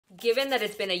given that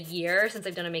it's been a year since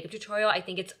I've done a makeup tutorial, I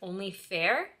think it's only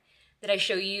fair that I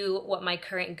show you what my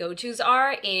current go-tos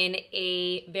are in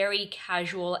a very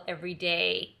casual,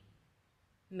 everyday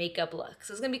makeup look.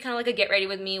 So it's gonna be kind of like a get ready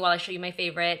with me while I show you my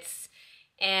favorites.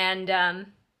 And I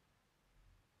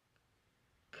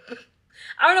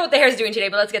don't know what the hair is doing today,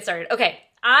 but let's get started. Okay,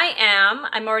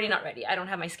 I'm already not ready. I don't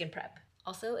have my skin prep.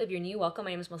 Also, if you're new, welcome.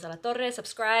 My name is Alatorre.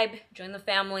 Subscribe, join the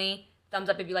family. Thumbs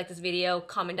up if you like this video,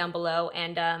 comment down below,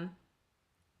 and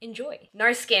enjoy.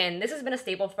 NARS Skin. This has been a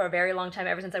staple for a very long time,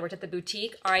 ever since I worked at the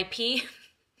boutique. RIP.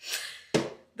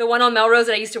 The one on Melrose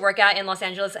that I used to work at in Los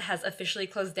Angeles has officially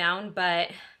closed down, but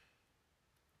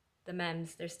the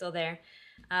memes, they're still there.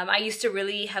 I used to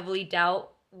really heavily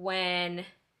doubt when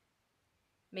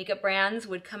makeup brands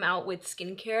would come out with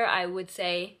skincare. I would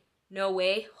say, no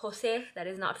way, Jose, that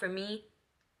is not for me.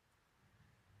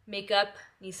 Makeup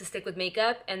needs to stick with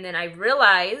makeup. And then I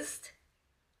realized,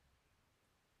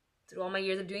 through all my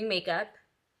years of doing makeup,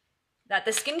 that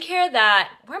the skincare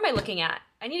that, where am I looking at?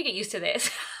 I need to get used to this.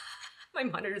 My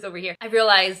monitor's over here. I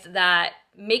realized that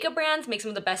makeup brands make some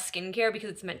of the best skincare because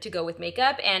it's meant to go with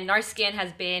makeup, and NARS Skin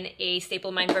has been a staple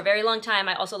of mine for a very long time.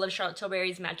 I also love Charlotte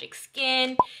Tilbury's Magic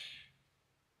Skin.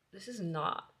 This is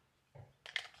not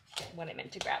what I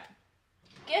meant to grab.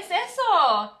 ¿Qué es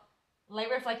eso? Light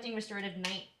reflecting restorative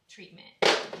night treatment.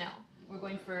 No, we're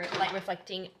going for light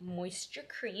reflecting moisture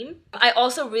cream. I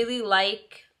also really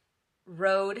like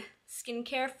Rhode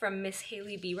skincare from Miss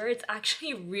Hailey Bieber. It's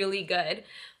actually really good.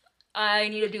 I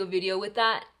need to do a video with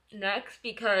that next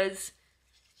because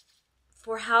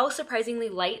for how surprisingly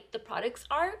light the products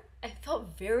are, I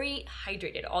felt very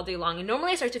hydrated all day long. And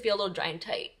normally I start to feel a little dry and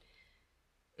tight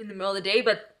in the middle of the day,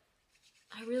 but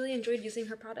I really enjoyed using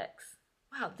her products.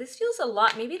 Wow, this feels a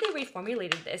lot, maybe they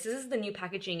reformulated this. This is the new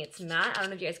packaging, it's matte. I don't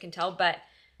know if you guys can tell, but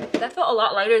that felt a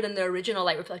lot lighter than the original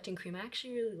light reflecting cream. I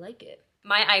actually really like it.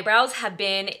 My eyebrows have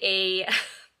been a,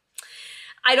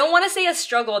 I don't want to say a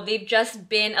struggle. They've just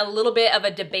been a little bit of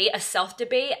a debate, a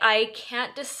self-debate. I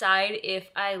can't decide if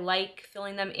I like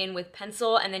filling them in with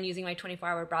pencil and then using my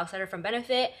 24-hour brow setter from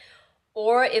Benefit,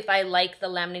 or if I like the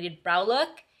laminated brow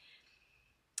look.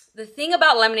 The thing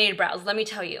about laminated brows, let me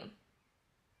tell you,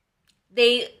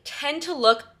 they tend to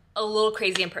look a little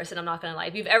crazy in person, I'm not gonna lie.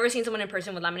 If you've ever seen someone in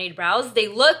person with laminated brows, they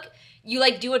look, you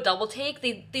like do a double take,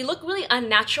 they look really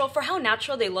unnatural for how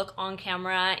natural they look on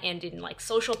camera and in like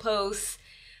social posts,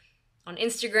 on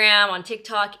Instagram, on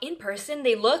TikTok. In person,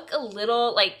 they look a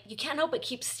little like, you can't help but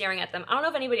keep staring at them. I don't know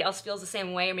if anybody else feels the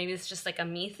same way, or maybe it's just like a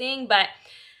me thing, but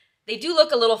they do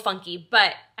look a little funky.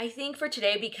 But I think for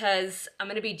today, because I'm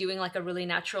gonna be doing like a really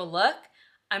natural look,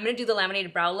 I'm gonna do the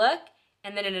laminated brow look,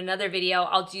 and then in another video,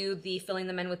 I'll do the filling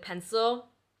them in with pencil,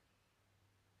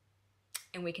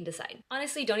 and we can decide.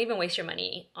 Honestly, don't even waste your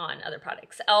money on other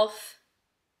products. E.L.F.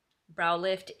 Brow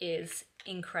Lift is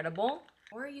incredible,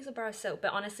 or use a bar of soap,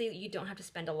 but honestly, you don't have to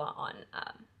spend a lot on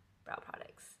brow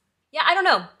products. Yeah, I don't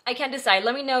know. I can't decide.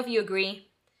 Let me know if you agree.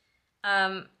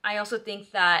 I also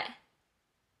think that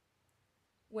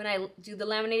when I do the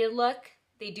laminated look,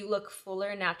 they do look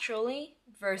fuller naturally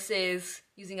versus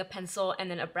using a pencil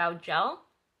and then a brow gel.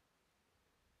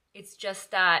 It's just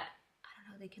that, I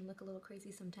don't know, they can look a little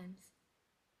crazy sometimes.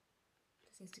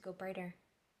 This needs to go brighter.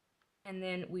 And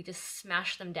then we just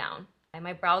smash them down. And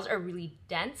my brows are really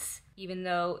dense, even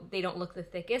though they don't look the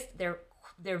thickest. They're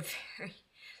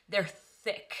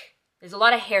thick. There's a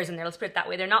lot of hairs in there, let's put it that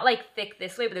way. They're not like thick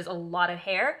this way, but there's a lot of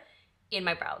hair in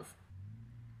my brows.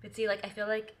 But see, like, I feel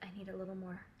like I need a little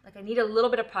more. Like, I need a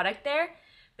little bit of product there,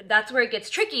 but that's where it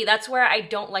gets tricky. That's where I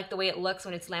don't like the way it looks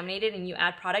when it's laminated and you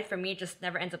add product. For me, it just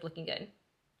never ends up looking good.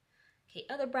 Okay,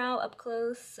 other brow up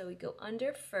close. So we go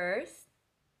under first.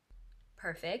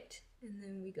 Perfect. And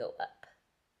then we go up.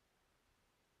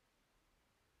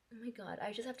 Oh my God,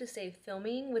 I just have to say,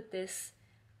 filming with this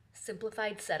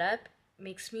simplified setup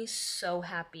makes me so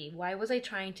happy. Why was I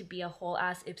trying to be a whole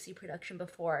ass Ipsy production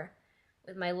before?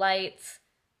 With my lights,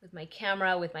 with my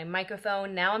camera, with my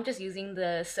microphone. Now I'm just using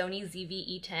the Sony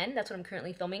ZV-E10. That's what I'm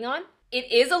currently filming on.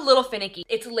 It is a little finicky.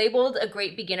 It's labeled a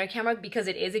great beginner camera because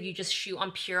it is if you just shoot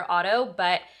on pure auto,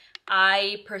 but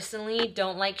I personally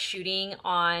don't like shooting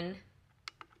on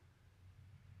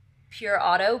pure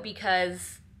auto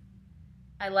because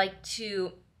I like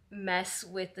to mess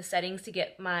with the settings to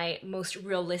get my most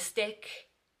realistic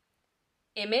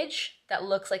image that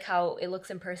looks like how it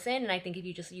looks in person. And I think if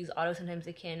you just use auto, sometimes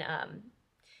it can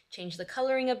change the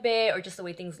coloring a bit or just the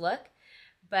way things look.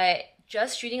 But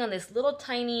just shooting on this little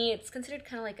tiny, it's considered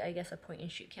kind of like, I guess, a point and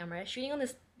shoot camera. Shooting on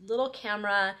this little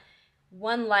camera,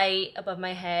 one light above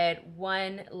my head,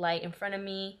 one light in front of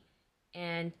me,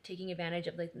 and taking advantage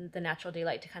of like the natural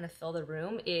daylight to kind of fill the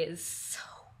room is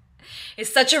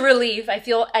such a relief. I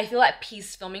feel at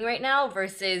peace filming right now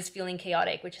versus feeling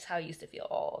chaotic, which is how I used to feel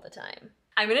all the time.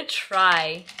 I'm gonna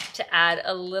try to add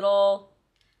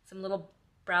some little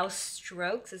brow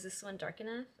strokes. Is this one dark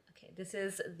enough? Okay, this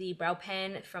is the brow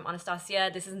pen from Anastasia.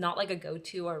 This is not like a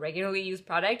go-to or regularly used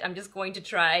product. I'm just going to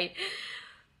try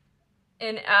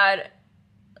and add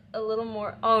a little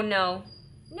more. Oh no.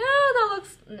 No, that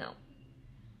looks, no.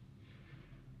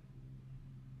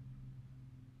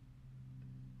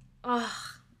 Oh,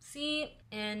 see?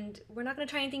 And we're not gonna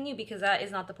try anything new because that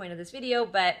is not the point of this video,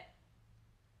 but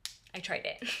I tried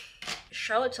it.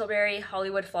 Charlotte Tilbury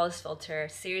Hollywood Flawless Filter.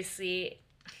 Seriously,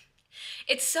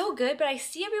 it's so good, but I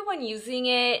see everyone using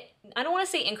it. I don't want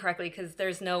to say incorrectly because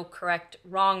there's no correct,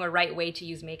 wrong, or right way to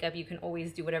use makeup. You can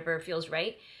always do whatever feels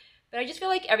right. But I just feel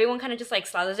like everyone kind of just like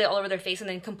slathers it all over their face and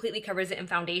then completely covers it in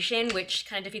foundation, which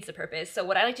kind of defeats the purpose. So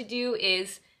what I like to do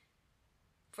is,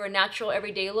 for a natural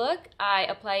everyday look, I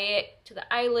apply it to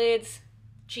the eyelids,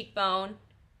 cheekbone,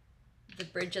 the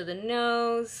bridge of the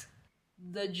nose,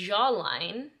 the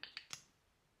jawline,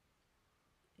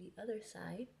 the other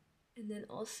side, and then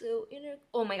also inner,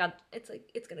 oh my god, it's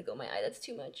gonna go in my eye, that's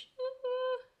too much.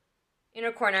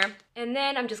 Inner corner. And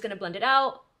then I'm just gonna blend it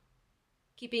out,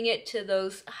 keeping it to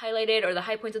those highlighted or the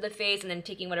high points of the face, and then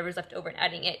taking whatever's left over and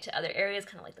adding it to other areas,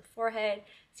 kind of like the forehead.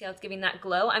 See how it's giving that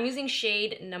glow? I'm using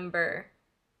shade number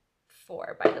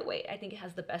 4, by the way. I think it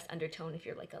has the best undertone if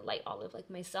you're like a light olive like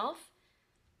myself.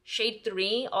 Shade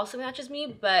 3 also matches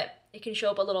me, but it can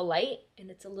show up a little light, and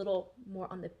it's a little more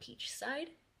on the peach side.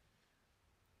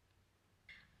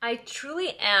 I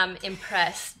truly am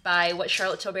impressed by what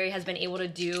Charlotte Tilbury has been able to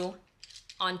do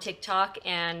on TikTok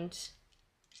and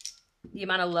the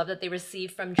amount of love that they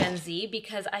receive from Gen Z,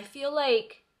 because I feel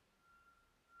like,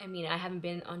 I mean, I haven't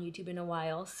been on YouTube in a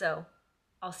while, so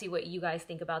I'll see what you guys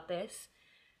think about this.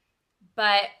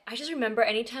 But I just remember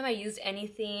anytime I used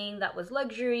anything that was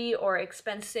luxury or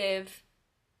expensive,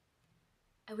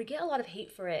 I would get a lot of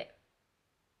hate for it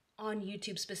on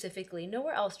YouTube specifically.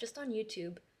 Nowhere else, just on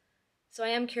YouTube. So I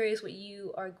am curious what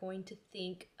you are going to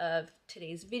think of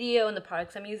today's video and the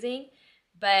products I'm using.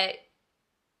 But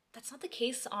that's not the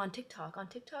case on TikTok. On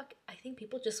TikTok, I think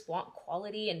people just want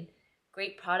quality and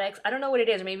great products. I don't know what it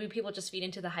is. Or maybe people just feed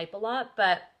into the hype a lot.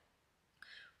 But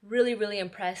really, really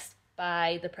impressed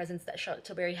by the presence that Charlotte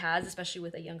Tilbury has, especially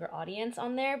with a younger audience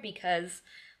on there, because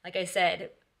like I said,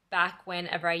 back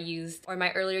whenever I used, or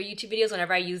my earlier YouTube videos,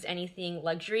 whenever I used anything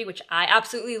luxury, which I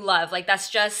absolutely love, like that's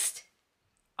just,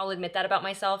 I'll admit that about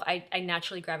myself, I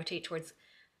naturally gravitate towards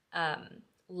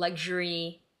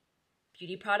luxury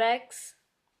beauty products.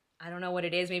 I don't know what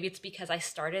it is. Maybe it's because I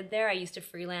started there. I used to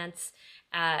freelance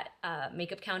at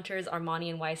makeup counters, Armani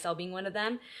and YSL being one of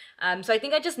them. So I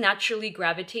think I just naturally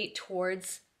gravitate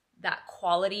towards that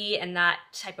quality and that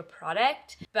type of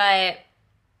product. But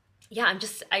yeah,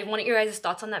 I want your guys'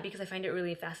 thoughts on that because I find it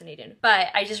really fascinating. But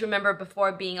I just remember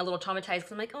before being a little traumatized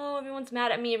because I'm like, oh, everyone's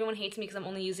mad at me, everyone hates me because I'm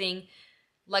only using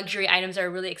luxury items that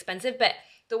are really expensive. But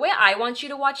the way I want you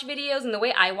to watch videos and the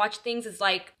way I watch things is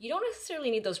like, you don't necessarily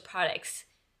need those products.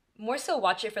 More so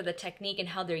watch it for the technique and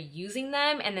how they're using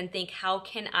them, and then think, how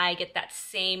can I get that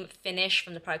same finish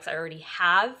from the products I already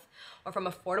have or from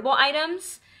affordable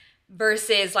items?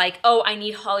 Versus like, oh, I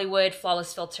need Hollywood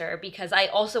Flawless Filter because I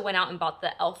also went out and bought the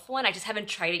E.L.F one. I just haven't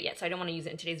tried it yet, so I don't want to use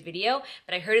it in today's video,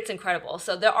 but I heard it's incredible.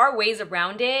 So there are ways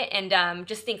around it, and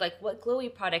just think like, what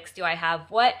glowy products do I have?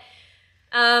 What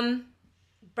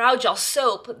brow gel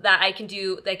soap that I can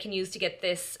use to get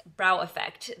this brow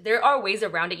effect? There are ways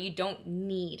around it. You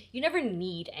never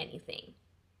need anything.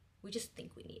 We just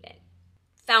think we need it.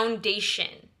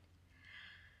 Foundation.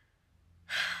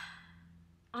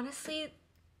 Honestly,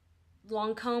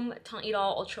 LANCOME Teint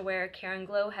Idole Ultra Wear Care and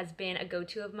Glow has been a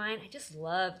go-to of mine. I just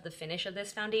love the finish of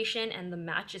this foundation, and the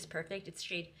match is perfect. It's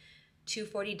shade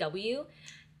 240W,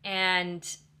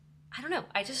 and I don't know,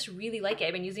 I just really like it.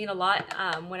 I've been using it a lot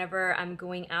whenever I'm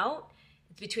going out.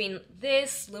 It's between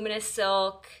this, Luminous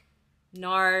Silk,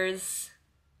 NARS,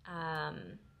 I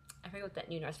forget what that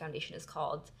new NARS foundation is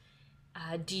called.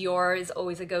 DIOR is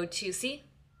always a go-to. See?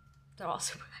 They're all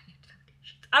super high.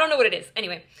 I don't know what it is.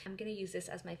 Anyway, I'm gonna use this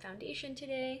as my foundation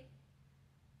today.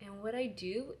 And what I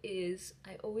do is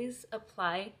I always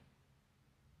apply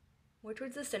more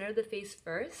towards the center of the face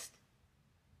first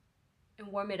and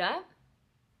warm it up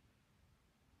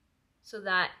so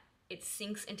that it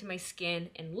sinks into my skin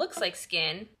and looks like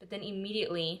skin, but then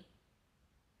immediately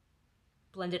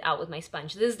blend it out with my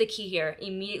sponge. This is the key here,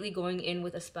 immediately going in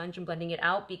with a sponge and blending it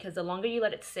out, because the longer you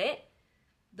let it sit,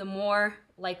 the more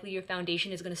likely your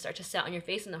foundation is going to start to set on your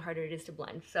face and the harder it is to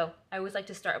blend. So I always like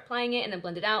to start applying it and then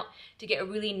blend it out to get a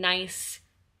really nice,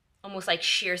 almost like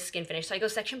sheer skin finish. So I go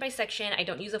section by section. I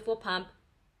don't use a full pump.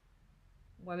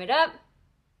 Warm it up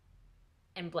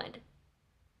and blend.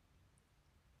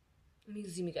 Let me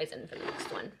zoom you guys in for the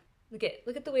next one. Look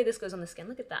at the way this goes on the skin.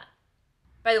 Look at that.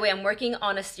 By the way, I'm working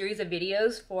on a series of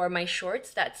videos for my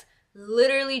shorts that's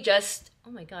literally just,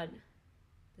 oh my God,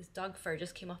 this dog fur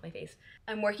just came off my face.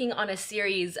 I'm working on a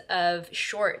series of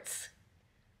shorts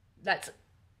that's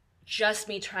just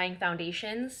me trying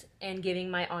foundations and giving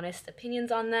my honest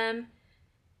opinions on them,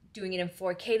 doing it in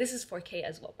 4K. This is 4K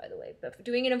as well, by the way, but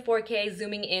doing it in 4K,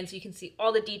 zooming in so you can see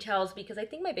all the details, because I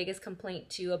think my biggest complaint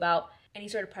too about any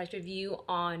sort of product review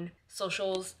on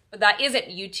socials that isn't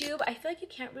YouTube, I feel like you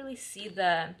can't really see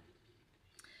the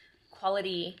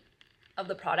quality of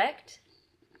the product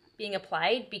being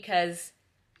applied because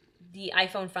the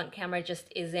iPhone front camera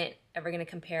just isn't ever going to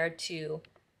compare to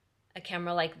a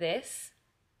camera like this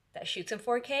that shoots in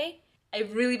 4K.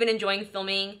 I've really been enjoying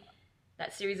filming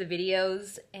that series of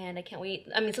videos and I can't wait.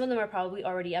 I mean, some of them are probably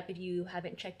already up if you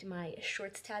haven't checked my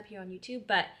shorts tab here on YouTube,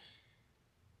 but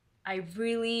I'm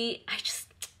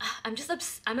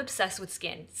obsessed with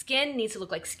skin. Skin needs to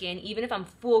look like skin. Even if I'm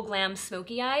full glam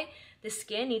smoky eye, the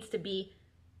skin needs to be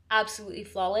absolutely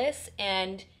flawless.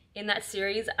 And in that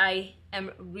series, I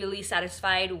am really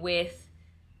satisfied with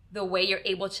the way you're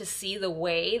able to see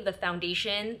the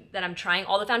foundation that I'm trying,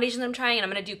 all the foundations I'm trying, and I'm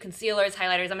gonna do concealers,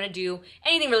 highlighters, I'm gonna do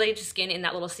anything related to skin in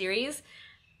that little series.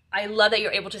 I love that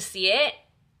you're able to see it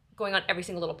going on every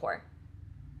single little pore.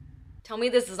 Tell me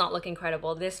this does not look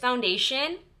incredible. This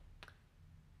foundation,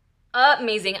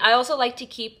 amazing. I also like to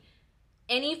keep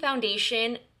any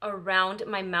foundation around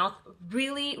my mouth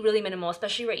really, really minimal,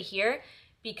 especially right here,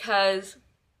 because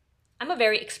I'm a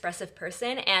very expressive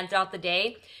person, and throughout the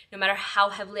day, no matter how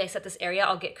heavily I set this area,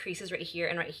 I'll get creases right here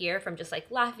and right here from just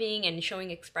like laughing and showing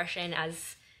expression,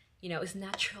 as you know, is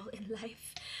natural in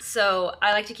life. So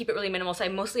I like to keep it really minimal. So I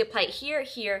mostly apply it here,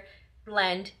 here,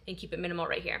 blend, and keep it minimal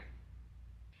right here.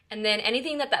 And then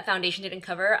anything that foundation didn't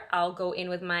cover, I'll go in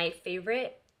with my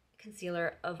favorite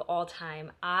concealer of all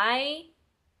time.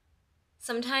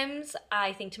 Sometimes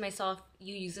I think to myself,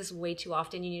 you use this way too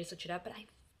often, you need to switch it up, but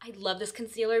I love this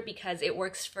concealer because it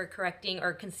works for correcting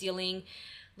or concealing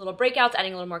little breakouts,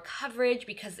 adding a little more coverage,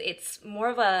 because it's more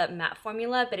of a matte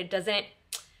formula, but it doesn't,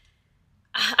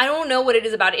 I don't know what it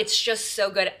is about it. It's just so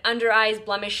good. Under eyes,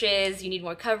 blemishes, you need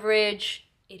more coverage.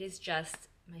 It is just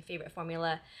my favorite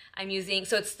formula. I'm using,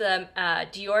 so it's the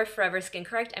DIOR Forever Skin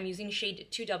Correct. I'm using shade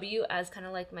 2W as kind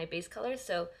of like my base color.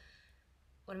 So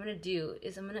what I'm gonna do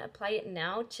is I'm gonna apply it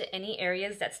now to any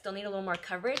areas that still need a little more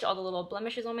coverage, all the little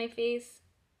blemishes on my face.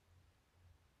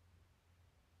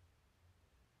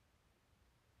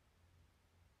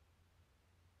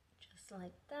 Just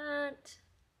like that.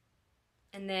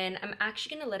 And then I'm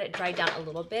actually gonna let it dry down a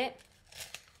little bit.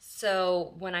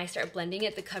 So when I start blending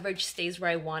it, the coverage stays where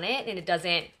I want it and it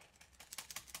doesn't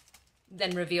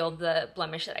then reveal the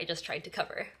blemish that I just tried to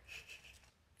cover.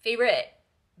 Favorite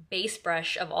base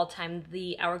brush of all time,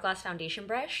 the Hourglass foundation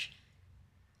brush.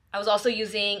 I was also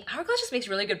using, Hourglass just makes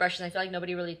really good brushes and I feel like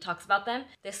nobody really talks about them.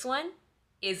 This one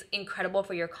is incredible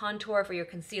for your contour, for your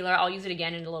concealer. I'll use it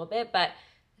again in a little bit, but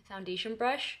the foundation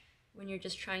brush, when you're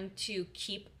just trying to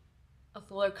keep a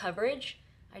fuller coverage,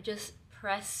 I just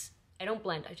press, I don't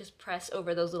blend, I just press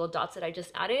over those little dots that I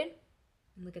just added.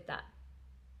 And look at that.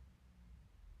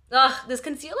 Ugh, this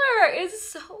concealer is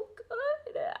so good.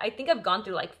 I think I've gone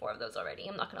through like 4 of those already,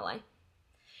 I'm not gonna lie.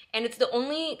 And it's the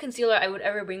only concealer I would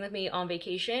ever bring with me on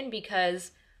vacation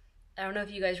because I don't know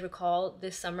if you guys recall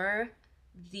this summer,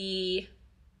 the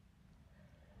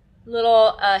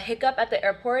little hiccup at the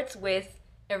airports with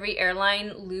every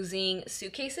airline losing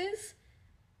suitcases.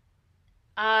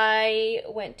 I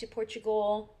went to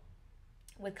Portugal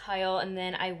with Kyle and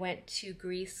then I went to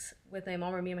Greece with my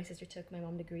mom, or me and my sister took my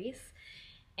mom to Greece.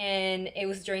 And it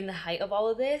was during the height of all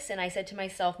of this and I said to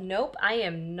myself, nope, I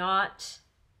am not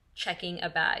checking a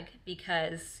bag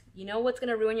because you know what's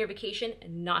gonna ruin your vacation?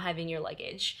 Not having your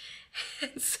luggage.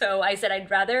 So I said I'd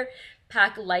rather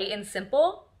pack light and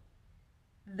simple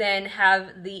than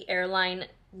have the airline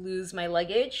lose my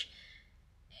luggage.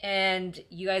 And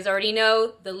you guys already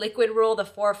know the liquid rule, the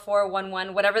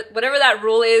 4411, whatever that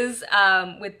rule is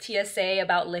with TSA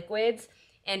about liquids.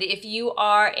 And if you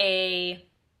are a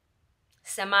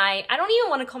I don't even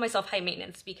want to call myself high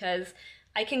maintenance because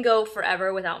I can go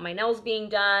forever without my nails being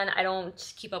done. I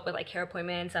don't keep up with like hair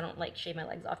appointments. I don't like shave my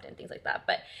legs often, things like that.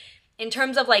 But in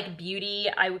terms of like beauty,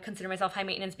 I would consider myself high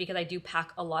maintenance because I do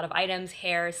pack a lot of items,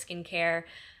 hair, skincare,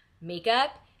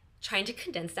 makeup. trying to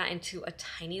condense that into a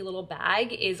tiny little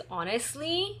bag is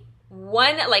honestly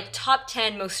one, like, top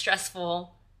 10 most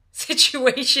stressful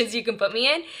situations you can put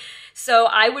me in. So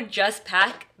I would just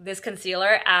pack this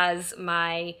concealer as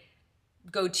my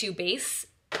go-to base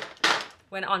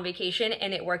when on vacation,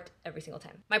 and it worked every single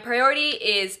time. My priority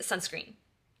is sunscreen,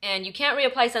 and you can't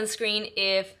reapply sunscreen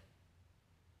if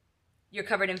you're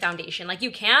covered in foundation. Like,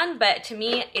 you can, but to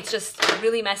me, it's just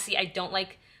really messy. I don't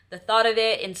like the thought of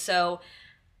it, and so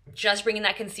just bringing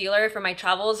that concealer for my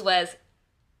travels was...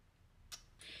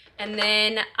 And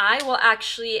then I will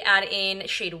actually add in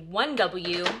shade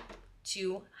 1W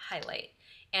to highlight.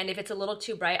 And if it's a little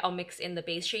too bright, I'll mix in the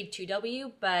base shade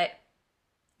 2W, but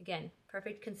again,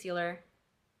 perfect concealer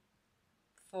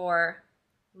for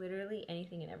literally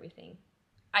anything and everything.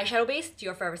 Eyeshadow base,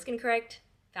 Dior Forever Skin Correct.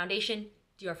 Foundation,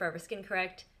 Dior Forever Skin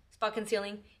Correct. Spot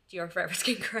concealing, Dior Forever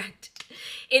Skin Correct.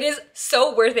 It is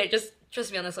so worth it. Just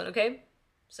trust me on this one, okay?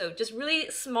 So just really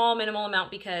small, minimal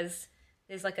amount because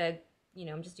there's like a, you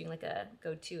know, I'm just doing like a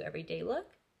go-to everyday look.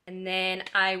 And then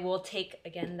I will take,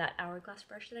 again, that hourglass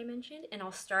brush that I mentioned, and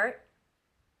I'll start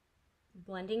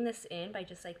blending this in by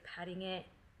just like patting it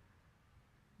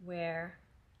where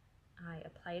I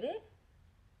applied it.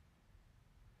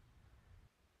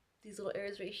 These little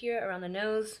areas right here around the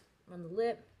nose, around the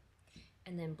lip,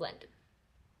 and then blend.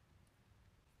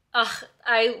 Ugh,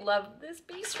 I love this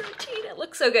base routine. It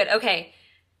looks so good. Okay,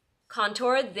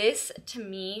 contour. This to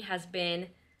me has been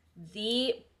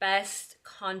the best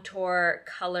contour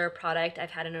color product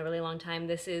I've had in a really long time.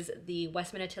 This is the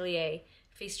WESTMAN Atelier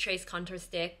Face Trace Contour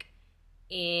Stick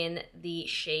in the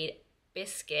shade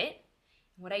Biscuit.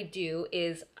 What I do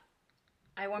is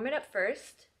I warm it up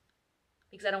first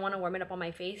because I don't want to warm it up on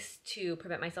my face to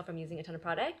prevent myself from using a ton of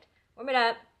product. Warm it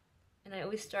up, and I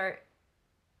always start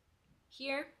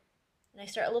here, and I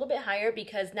start a little bit higher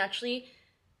because naturally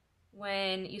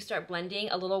when you start blending,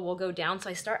 a little will go down, so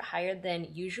I start higher than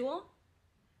usual.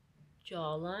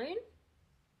 Jawline,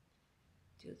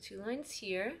 do 2 lines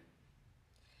here,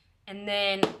 and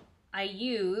then I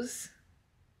use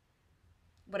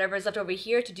whatever is left over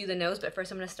here to do the nose, but first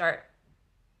I'm going to start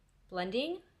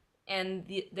blending, and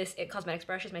this IT Cosmetics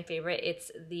brush is my favorite.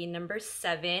 It's the number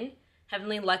 7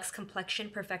 Heavenly Luxe Complexion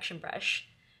Perfection Brush.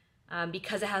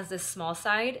 Because it has this small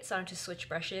side, so I don't have to switch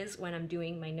brushes when I'm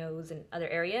doing my nose and other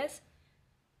areas.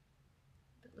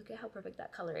 But look at how perfect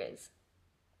that color is.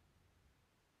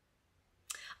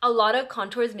 A lot of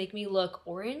contours make me look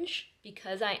orange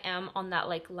because I am on that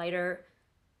like lighter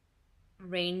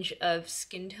range of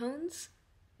skin tones.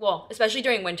 Well, especially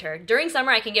during winter. During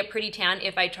summer, I can get pretty tan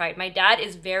if I tried. My dad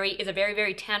is a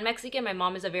very tan Mexican. My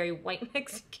mom is a very white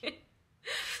Mexican.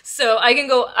 So I can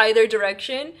go either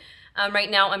direction.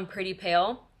 Right now I'm pretty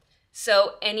pale,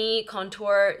 so any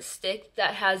contour stick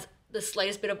that has the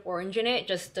slightest bit of orange in it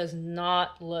just does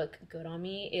not look good on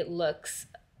me.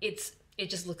 It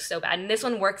just looks so bad. And this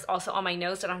one works also on my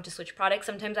nose, so I don't have to switch products.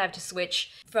 Sometimes I have to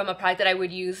switch from a product that I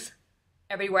would use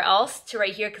everywhere else to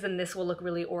right here, because then this will look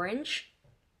really orange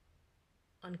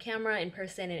on camera in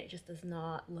person, and it just does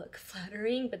not look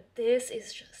flattering. But this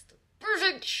is just the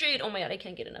perfect shade. Oh my god, I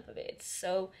can't get enough of it. It's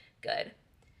so good.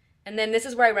 And then this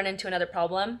is where I run into another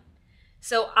problem.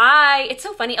 So it's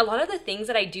so funny, a lot of the things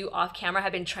that I do off camera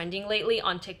have been trending lately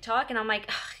on TikTok, and I'm like,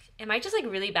 am I just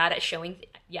like really bad at showing?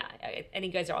 Yeah, I think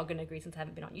you guys are all gonna agree since I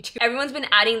haven't been on YouTube. Everyone's been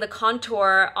adding the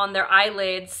contour on their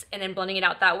eyelids and then blending it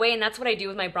out that way, and that's what I do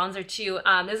with my bronzer too.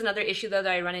 There's another issue though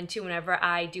that I run into whenever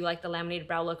I do like the laminated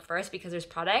brow look first, because there's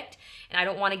product, and I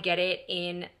don't wanna get it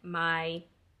in my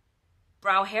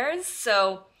brow hairs,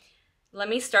 so let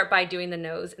me start by doing the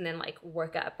nose and then like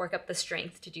work up the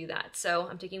strength to do that. So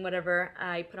I'm taking whatever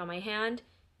I put on my hand,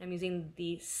 and I'm using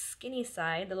the skinny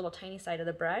side, the little tiny side of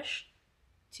the brush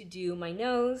to do my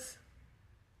nose.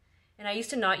 And I used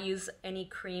to not use any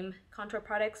cream contour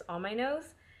products on my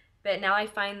nose, but now I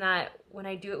find that when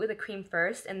I do it with a cream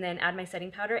first and then add my setting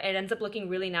powder, it ends up looking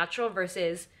really natural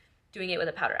versus doing it with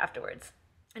a powder afterwards.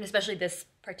 And especially this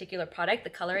particular product, the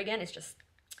color again is just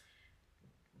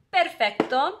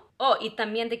perfecto. Oh, y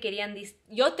también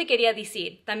yo te quería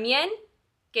decir, también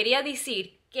quería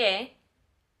decir que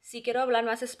si quiero hablar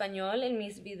más español en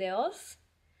mis videos,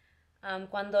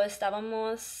 cuando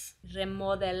estábamos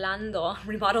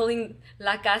remodeling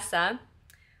la casa,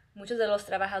 muchos de los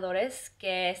trabajadores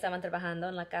que estaban trabajando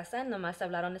en la casa nomás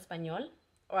hablaron español,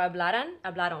 o hablaban.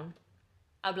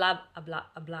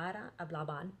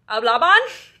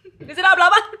 Is it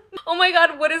hablaban? Oh my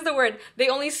god, what is the word? They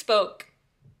only spoke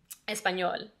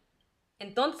español.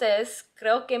 Entonces,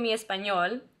 creo que mi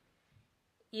español,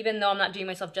 even though I'm not doing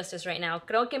myself justice right now,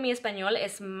 creo que mi español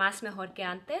es más mejor que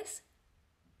antes.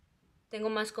 tengo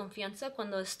más confianza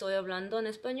cuando estoy hablando en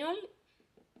español.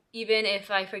 Even if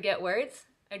I forget words,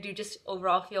 I do just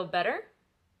overall feel better.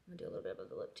 I'm gonna do a little bit of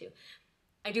the lip too.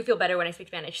 I do feel better when I speak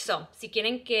Spanish. So, si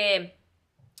quieren que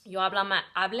yo hable,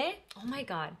 oh my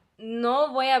god.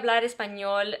 No voy a hablar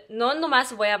español, no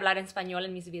nomás voy a hablar en español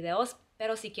en mis videos,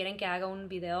 pero si quieren que haga un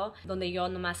video donde yo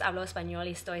nomás hablo español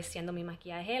y estoy haciendo mi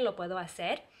maquillaje, lo puedo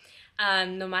hacer.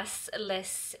 Nomás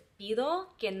les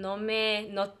pido que no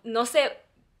se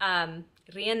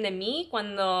ríen de mí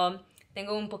cuando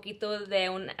tengo un poquito de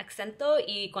un acento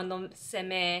y cuando se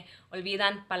me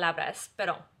olvidan palabras,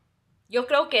 pero yo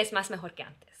creo que es más mejor que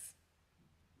antes.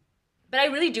 But I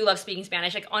really do love speaking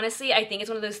Spanish. Like, honestly, I think it's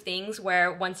one of those things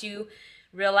where once you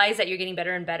realize that you're getting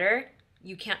better and better,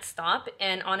 you can't stop.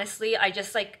 And honestly, I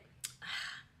just like,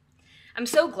 I'm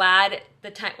so glad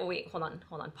the time, oh wait, hold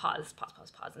on, pause,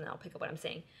 and then I'll pick up what I'm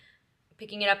saying.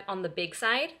 Picking it up on the big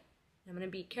side, I'm gonna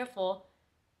be careful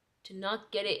to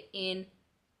not get it in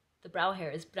the brow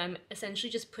hairs, but I'm essentially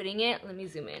just putting it, let me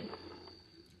zoom in.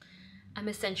 I'm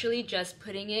essentially just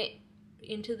putting it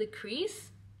into the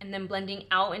crease and then blending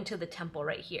out into the temple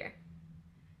right here.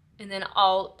 And then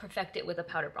I'll perfect it with a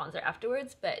powder bronzer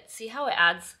afterwards, but see how it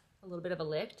adds a little bit of a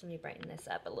lift? Let me brighten this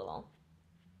up a little.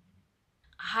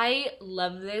 I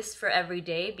love this for every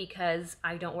day because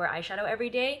I don't wear eyeshadow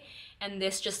every day, and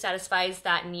this just satisfies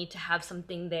that need to have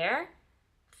something there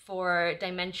for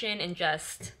dimension and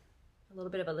just a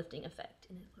little bit of a lifting effect,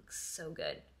 and it looks so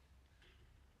good.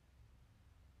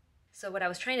 So what I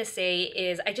was trying to say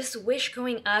is I just wish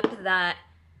growing up that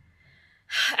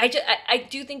I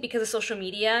do think because of social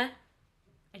media,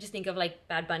 I just think of like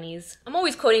Bad Bunny's. I'm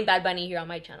always quoting Bad Bunny here on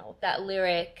my channel. That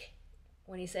lyric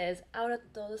when he says, "Ahora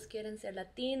todos quieren ser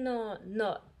latino."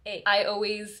 No, hey. I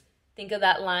always think of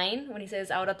that line when he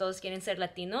says, "Ahora todos quieren ser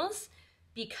latinos,"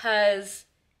 because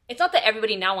it's not that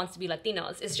everybody now wants to be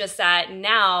Latinos. It's just that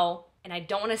now, and I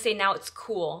don't want to say now it's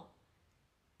cool,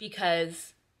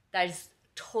 because that is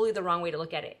totally the wrong way to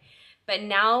look at it. But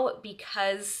now,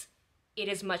 because it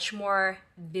is much more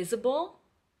visible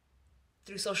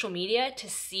through social media to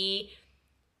see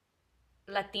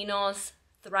Latinos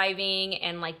thriving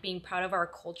and like being proud of our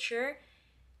culture,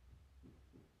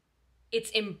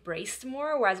 it's embraced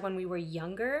more. Whereas when we were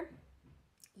younger,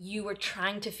 you were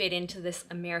trying to fit into this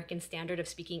American standard of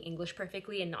speaking English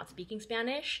perfectly and not speaking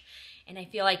Spanish. And I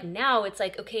feel like now it's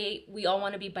like, okay, we all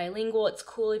want to be bilingual. It's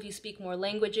cool if you speak more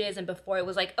languages. And before it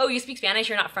was like, oh, you speak Spanish,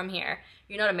 you're not from here.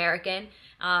 You're not American.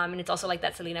 And it's also like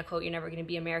that Selena quote, you're never going to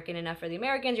be American enough for the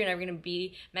Americans. You're never going to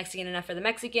be Mexican enough for the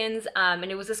Mexicans. And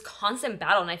it was this constant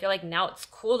battle. And I feel like now it's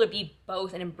cool to be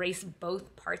both and embrace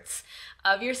both parts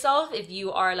of yourself. If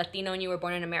you are Latino and you were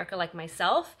born in America like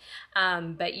myself,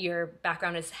 but your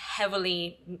background is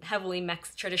heavily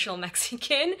traditional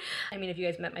Mexican. I mean, if you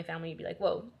guys met my family, you'd be like,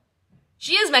 whoa,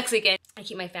 she is Mexican. I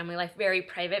keep my family life very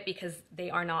private because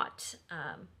they are not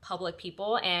public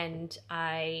people, and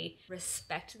I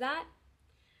respect that.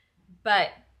 But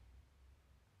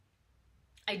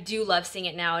I do love seeing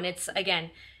it now, and it's,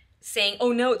 again, saying,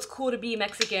 oh, no, it's cool to be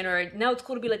Mexican, or no, it's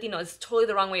cool to be Latino. It's totally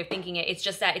the wrong way of thinking it. It's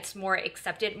just that it's more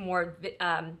accepted, more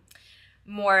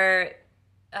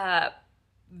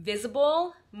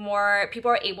visible, more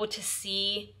people are able to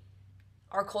see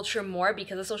our culture more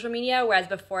because of social media, whereas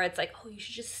before it's like, oh, you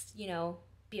should just, you know,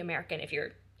 be American if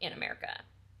you're in America.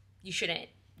 You shouldn't,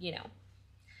 you know,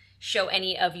 show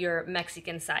any of your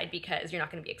Mexican side because you're not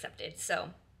going to be accepted. So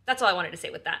that's all I wanted to say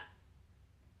with that.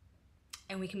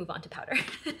 And we can move on to powder.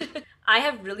 I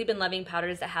have really been loving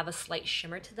powders that have a slight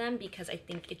shimmer to them because I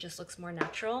think it just looks more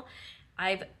natural.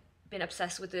 I've been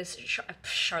obsessed with this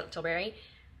Charlotte Tilbury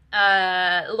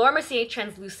Laura Mercier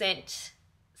Translucent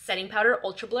Setting Powder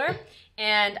Ultra Blur.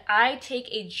 And I take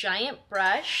a giant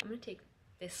brush. I'm going to take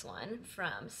this one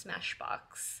from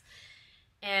Smashbox.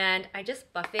 And I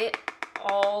just buff it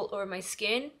all over my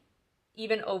skin,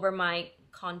 even over my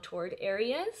contoured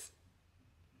areas.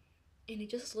 And it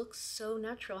just looks so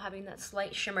natural having that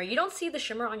slight shimmer. You don't see the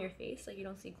shimmer on your face, like you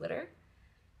don't see glitter,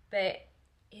 but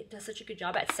it does such a good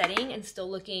job at setting and still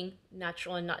looking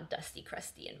natural and not dusty,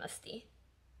 crusty, and musty.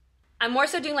 I'm more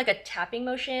so doing like a tapping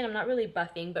motion. I'm not really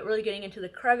buffing, but really getting into the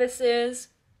crevices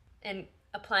and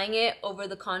applying it over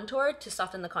the contour to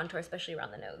soften the contour, especially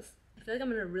around the nose. I feel like I'm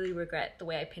gonna really regret the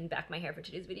way I pinned back my hair for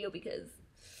today's video because,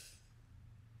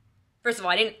 first of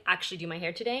all, I didn't actually do my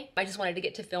hair today. I just wanted to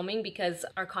get to filming because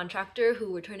our contractor,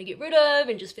 who we're trying to get rid of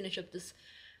and just finish up this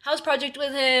house project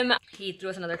with him, he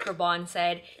threw us another curveball and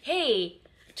said, hey,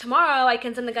 tomorrow I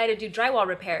can send the guy to do drywall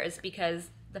repairs, because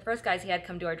the first guys he had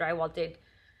come do our drywall did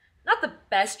not the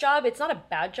best job. It's not a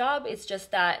bad job. It's just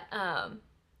that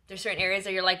there's certain areas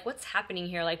that you're like, what's happening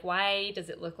here? Like, why does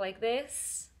it look like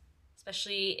this?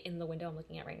 Especially in the window I'm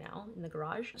looking at right now in the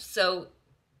garage. So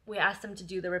we asked him to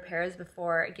do the repairs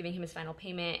before giving him his final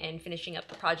payment and finishing up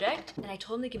the project. And I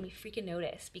told him to give me freaking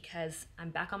notice because I'm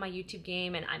back on my YouTube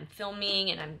game and I'm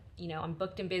filming and I'm, you know, I'm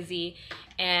booked and busy.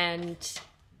 And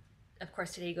of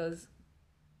course today he goes,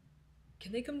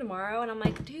 can they come tomorrow? And I'm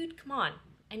like, dude, come on.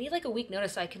 I need like a week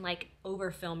notice so I can like over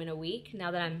film in a week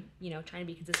now that I'm, you know, trying to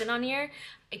be consistent on here.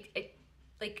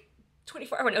 Like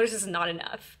 24-hour notice is not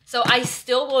enough. So I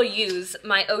still will use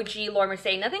my OG Laura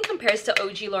Mercier. Nothing compares to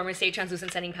OG Laura Mercier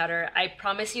translucent setting powder. I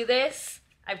promise you this.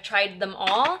 I've tried them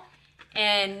all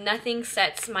and nothing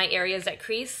sets my areas that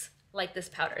crease like this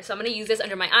powder. So I'm gonna use this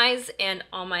under my eyes and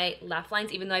on my laugh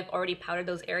lines, even though I've already powdered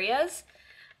those areas.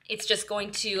 It's just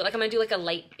going to, like, I'm gonna do like a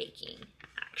light baking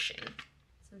action.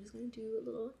 So I'm just gonna do a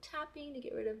little tapping to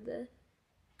get rid of the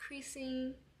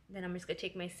creasing. Then I'm just gonna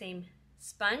take my same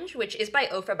sponge, which is by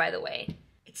Ofra, by the way.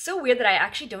 It's so weird that I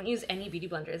actually don't use any beauty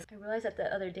blenders. I realized that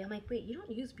the other day, I'm like, wait, you don't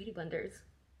use beauty blenders.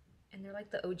 And they're like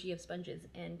the OG of sponges.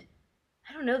 And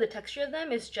I don't know, the texture of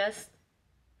them is just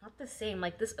not the same.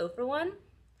 Like this Ofra one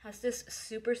has this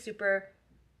super, super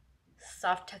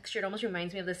soft texture. It almost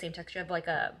reminds me of the same texture of like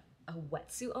a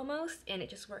wetsuit almost. And it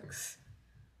just works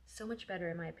so much better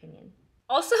in my opinion.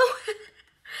 Also,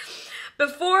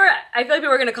 before, I feel like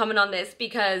people are gonna comment on this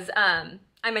because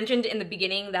I mentioned in the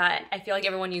beginning that I feel like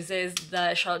everyone uses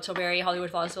the Charlotte Tilbury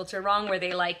Hollywood Flawless filter wrong, where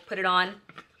they like put it on and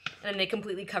then they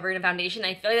completely cover it in foundation.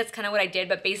 I feel like that's kind of what I did,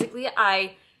 but basically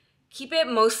I keep it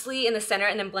mostly in the center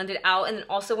and then blend it out. And then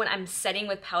also when I'm setting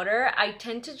with powder, I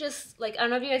tend to just like, I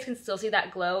don't know if you guys can still see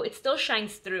that glow. It still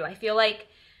shines through. I feel like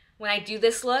when I do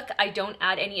this look, I don't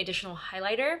add any additional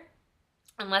highlighter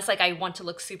unless like I want to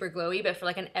look super glowy, but for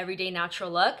like an everyday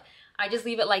natural look, I just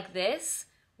leave it like this.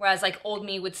 Whereas like old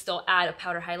me would still add a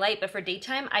powder highlight, but for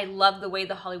daytime, I love the way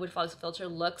the Hollywood Flawless filter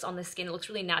looks on the skin. It looks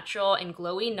really natural and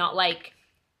glowy,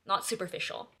 not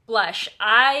superficial. Blush,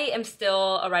 I am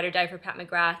still a ride or die for Pat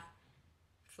McGrath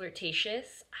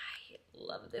Flirtatious. I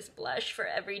love this blush for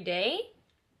every day.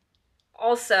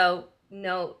 Also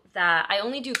note that I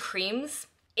only do creams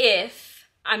if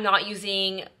I'm not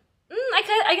using,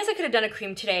 I guess I could have done a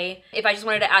cream today. If I just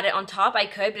wanted to add it on top, I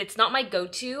could, but it's not my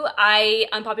go-to.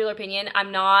 Unpopular opinion,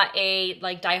 I'm not a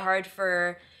like diehard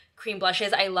for cream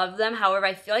blushes. I love them. However,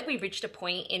 I feel like we've reached a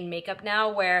point in makeup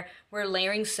now where we're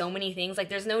layering so many things. Like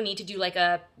there's no need to do like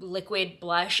a liquid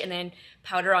blush and then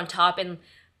powder on top and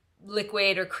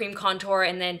liquid or cream contour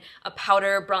and then a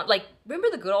powder bronze. Like remember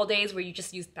the good old days where you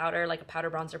just used powder, like a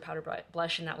powder bronzer, powder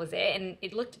blush, and that was it. And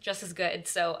it looked just as good.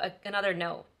 So another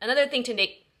note. Another thing to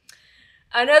take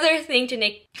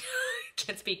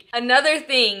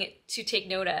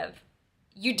note of.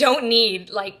 You don't need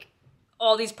like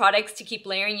all these products to keep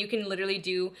layering. You can literally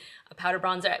do a powder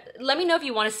bronzer. Let me know if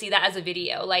you want to see that as a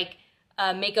video, like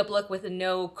a makeup look with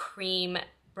no cream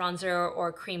bronzer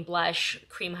or cream blush,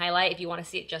 cream highlight, if you want to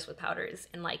see it just with powders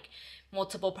and like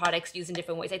multiple products used in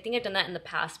different ways. I think I've done that in the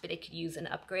past, but it could use an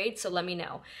upgrade, so let me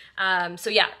know. So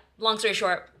yeah, long story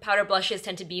short, powder blushes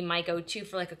tend to be my go-to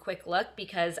for like a quick look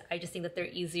because I just think that they're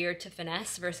easier to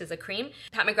finesse versus a cream.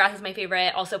 Pat McGrath is my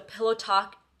favorite. Also Pillow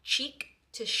Talk Cheek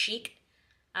to Chic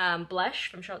blush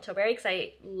from Charlotte Tilbury because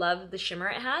I love the shimmer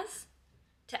it has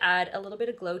to add a little bit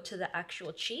of glow to the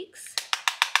actual cheeks.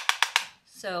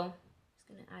 So I'm just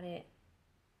gonna add it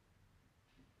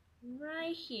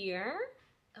right here.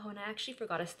 Oh, and I actually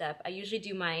forgot a step. I usually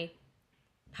do my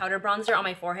powder bronzer on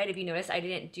my forehead. If you notice, I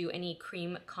didn't do any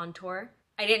cream contour.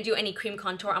 I didn't do any cream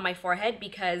contour on my forehead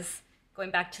because going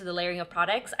back to the layering of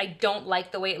products, I don't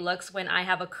like the way it looks when I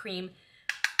have a cream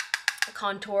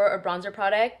contour or bronzer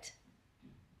product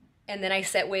and then I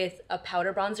set with a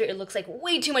powder bronzer. It looks like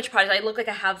way too much product. I look like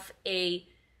I have a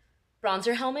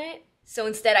bronzer helmet. So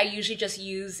instead, I usually just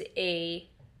use a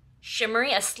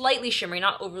slightly shimmery,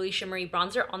 not overly shimmery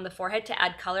bronzer on the forehead to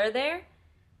add color there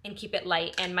and keep it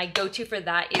light. And my go-to for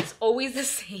that is always the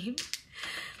same.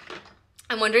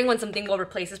 I'm wondering when something will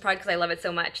replace this product because I love it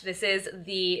so much. This is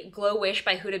the GLOWISH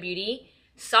by Huda Beauty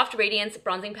Soft Radiance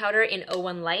Bronzing Powder in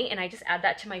 01 Light, and I just add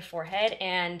that to my forehead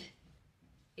and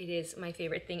it is my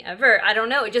favorite thing ever. I don't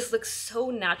know, it just looks so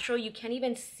natural. You can't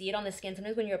even see it on the skin.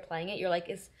 Sometimes when you're applying it, you're like,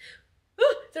 is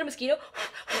that a mosquito?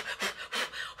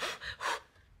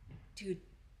 Dude,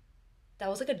 that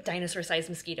was like a dinosaur-sized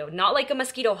mosquito. Not like a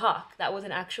mosquito hawk. That was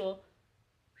an actual...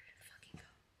 Where did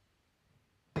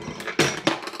it fucking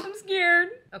go? I'm scared.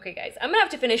 Okay, guys, I'm gonna have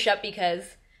to finish up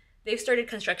because they've started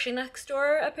construction next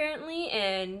door, apparently,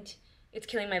 and it's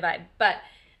killing my vibe. But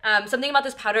something about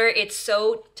this powder, it's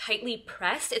so tightly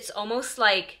pressed. It's almost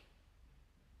like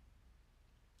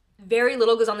very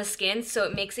little goes on the skin, so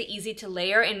it makes it easy to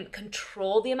layer and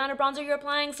control the amount of bronzer you're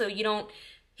applying, so you don't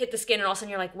hit the skin and all of a sudden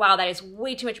you're like, wow, that is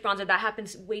way too much bronzer. That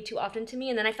happens way too often to me.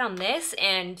 And then I found this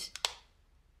and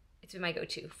it's been my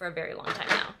go-to for a very long time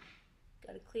now.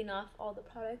 Gotta clean off all the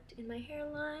product in my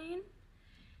hairline.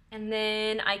 And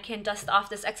then I can dust off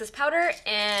this excess powder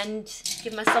and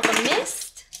give myself a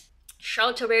mist.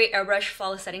 Charlotte Tilbury Airbrush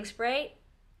Flawless Setting Spray.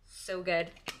 So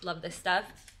good. Love this stuff.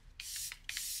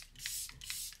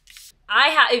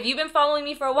 If you've been following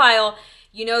me for a while,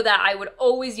 you know that I would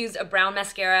always use a brown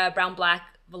mascara, brown black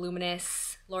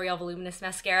voluminous, L'Oreal Voluminous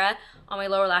mascara on my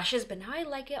lower lashes, but now I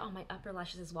like it on my upper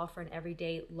lashes as well for an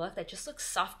everyday look that just looks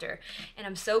softer. And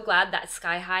I'm so glad that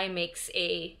Sky High makes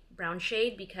a brown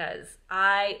shade because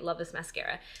I love this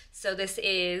mascara. So this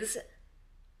is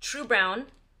True Brown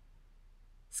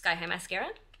Sky High mascara.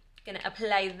 Gonna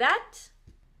apply that.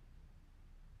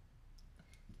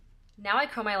 Now I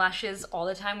curl my lashes all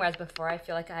the time, whereas before I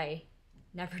feel like I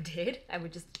never did. I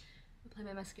would just apply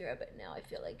my mascara, but now I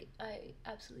feel like I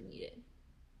absolutely need it.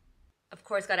 Of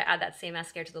course, gotta add that same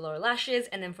mascara to the lower lashes.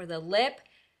 And then for the lip,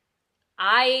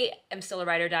 I am still a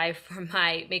ride or die for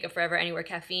my Makeup Forever Anywhere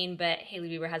Caffeine, but Hailey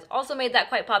Bieber has also made that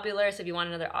quite popular. So if you want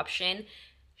another option,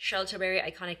 Charlotte Tilbury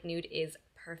Iconic Nude is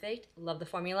perfect. Love the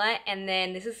formula. And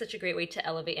then this is such a great way to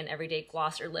elevate an everyday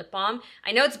gloss or lip balm.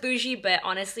 I know it's bougie, but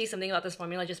honestly, something about this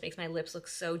formula just makes my lips look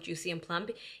so juicy and plump.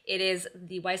 It is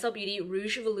the YSL Beauty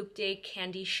Rouge Volupté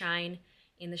Candy Shine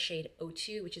in the shade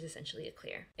 02, which is essentially a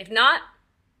clear. If not,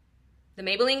 the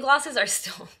Maybelline glosses are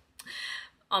still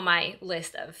on my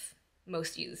list of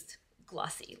most used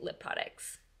glossy lip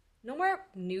products. No more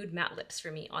nude matte lips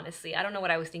for me, honestly. I don't know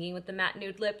what I was thinking with the matte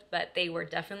nude lip, but they were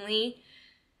definitely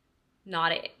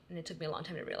not it, and it took me a long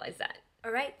time to realize that.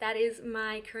 All right, that is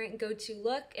my current go-to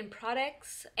look and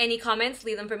products. Any comments,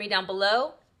 leave them for me down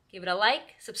below. Give it a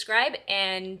like, subscribe,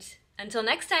 and until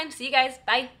next time, see you guys,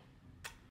 bye.